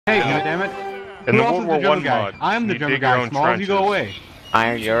Hey, goddammit. In Who the else World is War the German I guy? mod, I'm the you German dig your guy. own Smalls, you go trenches. away.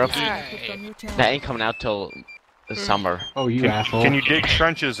 Iron Europe? That ain't coming out till the summer. Oh, you Can, asshole. can you dig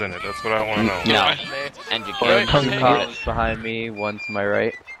trenches in it? That's what I want to know. No. And you One can't. columns behind me, one to my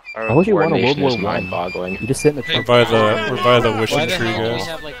right. Why would you want a World Coordination War is I? mind-boggling. You just sit in the We're truck. by the wishing Why the tree, hell do we guys.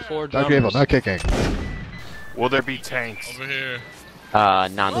 have like 4 Not cable, drummers? not kicking. Will there be tanks? Over here.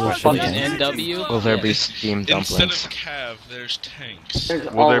 Non-pushing. Fucking NW? Will there be steamed Instead dumplings? of cav, there's tanks. There's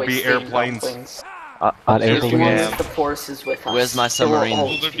Will there always be steam airplanes? dumplings. On There's April one- Once the force is with us. Where's my there will submarine? Will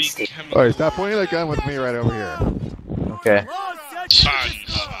always there be steam. Alright, stop pointing that gun with me right over here. Okay.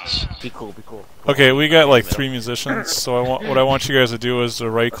 Be cool, be cool. Okay, we got like 3 musicians, so what I want you guys to do is to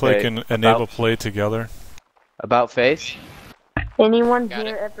right-click Okay, and enable about- play together. About face. Anyone Got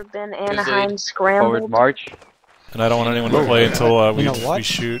here it. ever been Proceed. Anaheim Forward scrambled? march. And I don't want anyone to play until we, You know what? we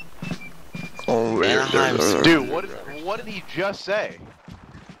shoot. Dude, what did he just say?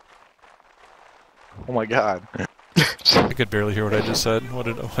 Oh my god. I could barely hear what I just said. What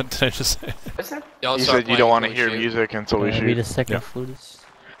did I just say? You said you don't want to hear music until we Read shoot. a second Yeah. flutist.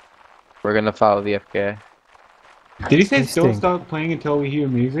 We're gonna follow the FK. Did he say don't Instinct. stop playing until we hear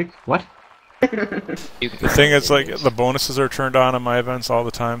music? What? The thing is, like, the bonuses are turned on my events all the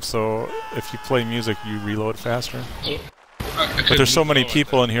time, so if you play music, you reload faster. But there's so many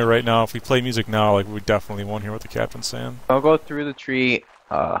people in here right now, if we play music now, like, we definitely won't hear what the captain's saying. I'll go through the tree.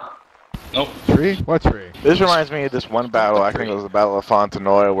 Tree? What tree? This reminds me of this one battle, I think it was the Battle of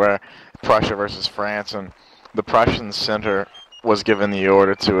Fontenoy, where Prussia versus France, and the Prussian center was given the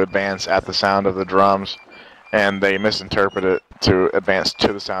order to advance at the sound of the drums, and they misinterpreted it to advance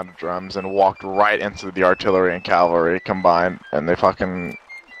to the sound of drums and walked right into the artillery and cavalry combined, and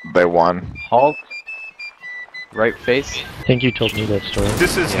they won. Halt. Right face. I think you told me that story.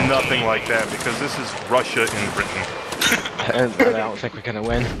 This is nothing like that because this is Russia and Britain. And I don't think we're gonna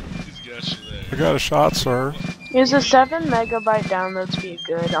win. I got a shot, sir. Is a 7 megabyte download speed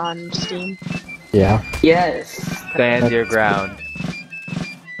good on Steam? Yeah. Yes. Stand your ground.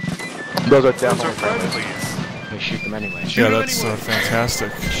 Those are Those are definitely friendlies. We shoot them anyway. Yeah, that's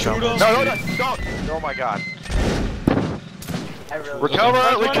fantastic. No, don't! Oh my god.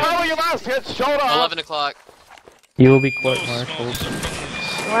 Recover your mouse hits, shoulder! 11 o'clock. You will be court-martialed.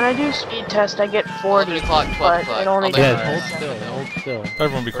 When I do speed test, I get 40, 11 o'clock, 12 but o'clock. it only I'll goes make Yeah, it. hold still, hold still.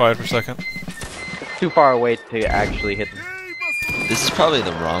 Everyone be quiet for a second. It's too far away to actually hit them. This is probably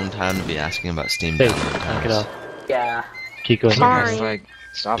the wrong time to be asking about Steam Hey, download knock times. it off. Yeah. Keep going. Sorry. Like,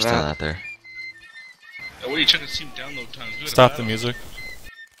 stop Just throwing that. out there. What are you checking Steam download times? Stop the music.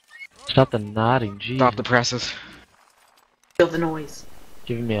 Stop the nodding, geez. Stop the presses. Feel the noise.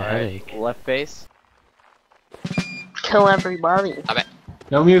 Giving me a headache. Left face. kill everybody.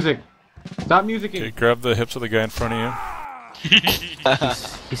 No music. Stop Okay, musicking. grab the hips of the guy in front of you.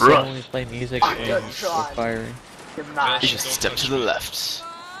 He said only play music and Good we're try. firing. You're not. Just step to the left.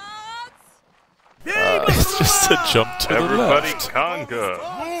 It's just a jump to Everybody the left.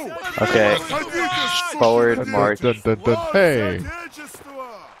 conga. Okay. Forward march. Hey!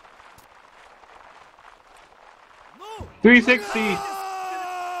 360.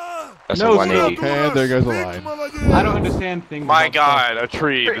 That's No a 180. And there goes the line. I don't understand things. My about god, a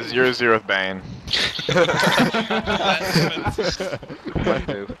tree, the 00th Bane.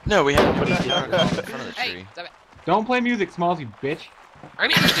 No, we had to put it in front of the Hey, tree. stop it. stuff. Don't play music, Smalls, you bitch. I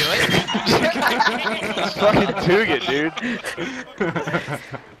need to do it. Fucking Tuget, dude.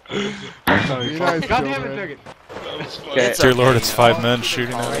 Sorry, Be fuck. nice, God damn children. it, Nugget. Okay. Dear Lord, it's 5 men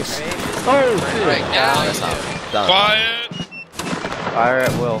shooting at us. Right now, That's not done. Quiet! Fire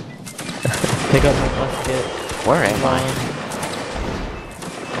at will. Pick up my musket. Where am I?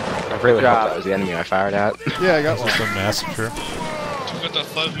 I really hope hope that was the enemy I fired at. Yeah, I got This one. is a massacre. Got the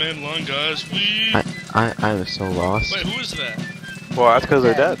 5-man line, guys. I was so lost. Wait, who is that? Well, that's because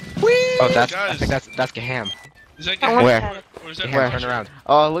they're dead. Oh, I Guys. think that's Gaham. Is that I want Where? to Or is that Gaham, turn around.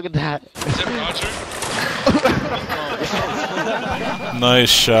 Oh, look at that. Is that Roger? Nice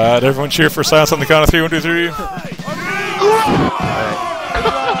shot. Everyone cheer for silence on the count of 3. 1, 2, 3.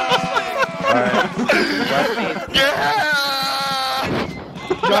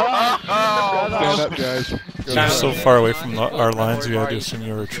 Stand up, guys. You're so far away from our lines, we had to assume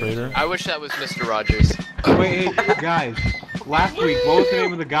you were a traitor. I wish that was Mr. Rogers. Wait, hey, guys. Last week, what was the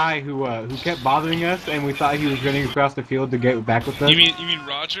name of the guy who kept bothering us, and we thought he was running across the field to get back with us? You mean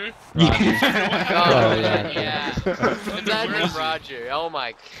Roger? Oh, yeah. Imagine Roger. Oh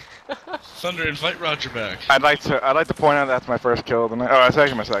my. Thunder, invite Roger back. I'd like to point out that's my first kill of the night. Oh, that's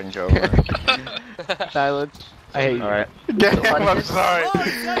actually my second kill of the night. Silence. I hate you. Alright. Damn, I'm sorry.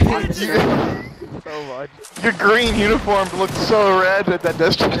 so much. Your green uniform looked so red at that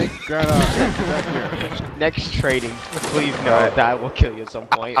district. Next trading, please know that I will kill you at some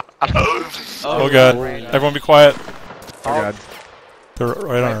point. Oh god. Everyone be quiet. Oh god. They're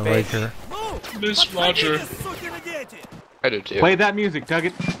right on our right here. Miss Roger. I do too. Play that music,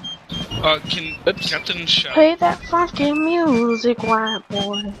 Tugget. Can Captain shout? Play that fucking music, white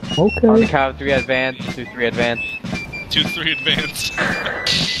boy. Okay. On the count of 3 advance, 2-3 advance. 2-3 advance.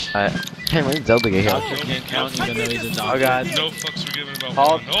 Hey, when did Zelda get here? Can't count even though he's a dog. Oh god. No fucks were given about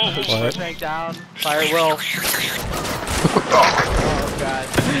Halt. one. Oh, What? Tank down. Fire will. Oh god.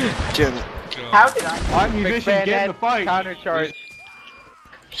 How did I? Our musicians get in the fight. Counter charge.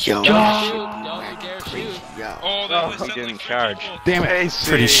 Don't you dare shoot. Oh, that was Getting charged. Damn it.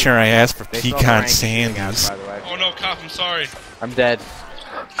 Pretty sure I asked for They smell pecan rank shooting out, sandies. by the way. Oh no, cop, I'm sorry. I'm dead.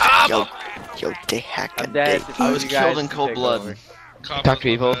 Yo, they hacked I'm dead. I was You guys killed in can cold take blood. over. Cop, Talk to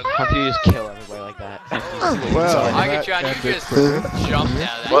people. How can you just kill everybody like that? Well, I get you, that you ended just quicker. jumped out of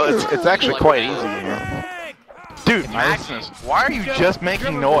that. Well, it's actually Like quite that. easy, you know. Dude, Maximus, why are you just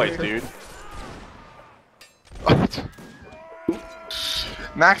making noise, dude?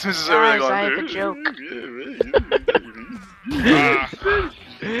 Maximus is over there Guys, I going, have a joke.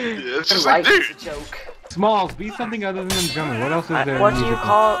 it's just Life like, is dude. a joke. Smalls, be something other than drummer. What else is there? What do you musical?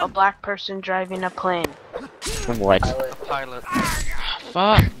 call a black person driving a plane? What? Pilot.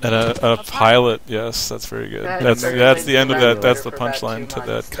 Fuck. And a pilot, yes, that's very good. That's the end of that. That's the punchline to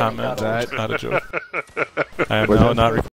that comment. That- Not a joke. I am now not.